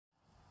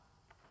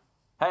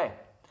Hey,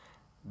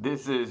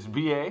 this is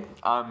BA.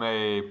 I'm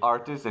an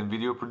artist and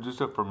video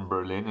producer from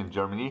Berlin in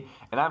Germany,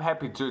 and I'm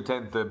happy to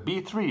attend the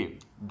B3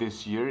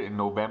 this year in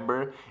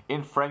November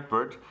in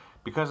Frankfurt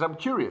because I'm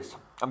curious.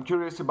 I'm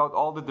curious about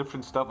all the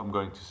different stuff I'm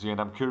going to see,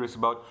 and I'm curious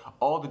about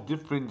all the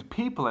different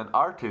people and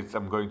artists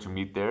I'm going to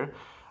meet there,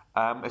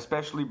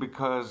 especially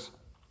because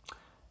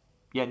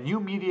new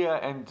media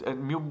and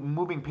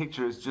moving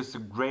picture is just a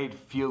great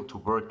field to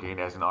work in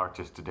as an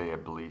artist today, I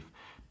believe,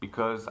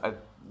 because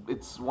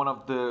it's one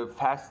of the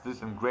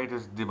fastest and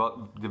greatest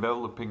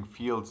developing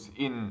fields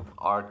in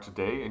art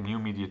today, in new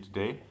media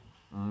today.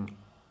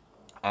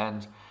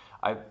 And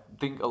I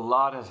think a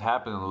lot has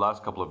happened in the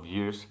last couple of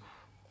years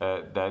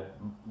that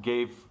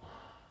gave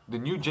the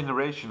new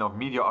generation of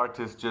media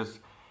artists just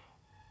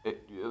a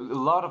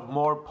lot of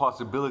more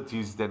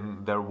possibilities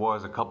than there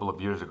was a couple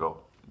of years ago.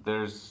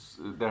 There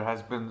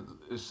has been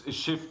a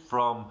shift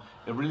from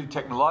a really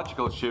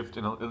technological shift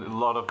in a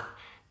lot of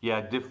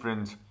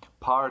different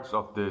parts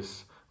of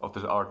this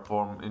art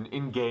form,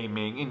 in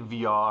gaming, in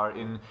VR,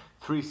 in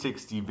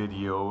 360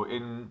 video,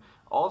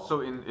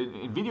 also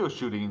in video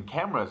shooting, in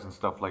cameras and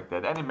stuff like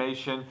that,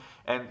 animation,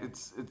 and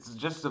it's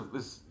just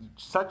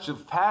such a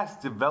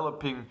fast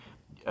developing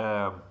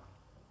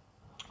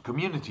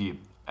community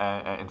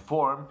and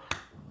form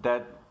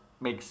that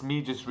makes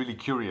me just really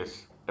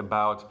curious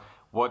about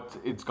what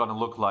it's gonna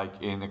look like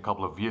in a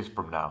couple of years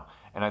from now.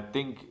 And I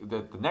think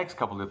that the next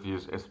couple of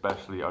years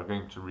especially are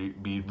going to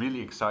be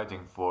really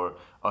exciting for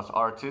us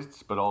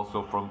artists, but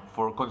also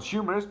for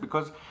consumers,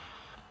 because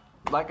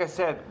like I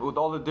said, with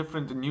all the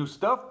different new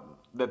stuff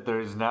that there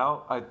is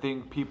now, I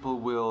think people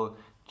will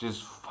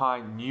just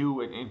find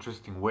new and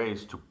interesting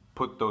ways to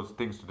put those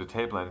things to the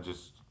table and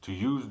just to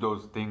use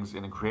those things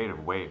in a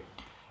creative way.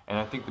 And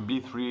I think the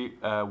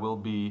B3 will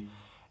be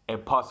a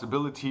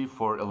possibility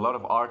for a lot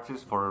of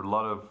artists, for a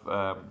lot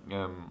of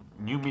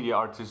new media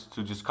artists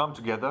to just come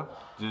together,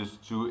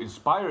 just to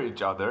inspire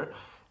each other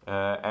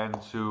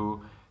and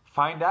to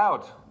find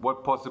out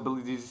what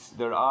possibilities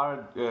there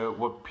are,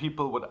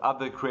 what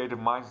other creative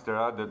minds there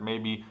are that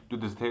maybe do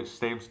the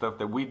same stuff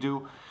that we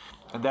do.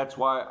 And that's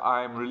why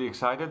I'm really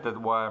excited, that's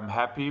why I'm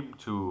happy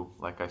to,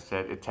 like I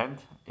said,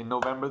 attend in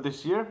November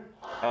this year.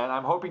 And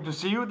I'm hoping to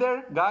see you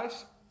there,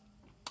 guys.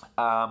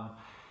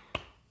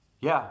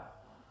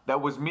 That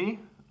was me.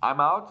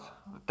 I'm out.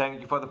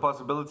 Thank you for the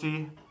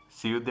possibility.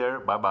 See you there.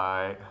 Bye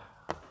bye.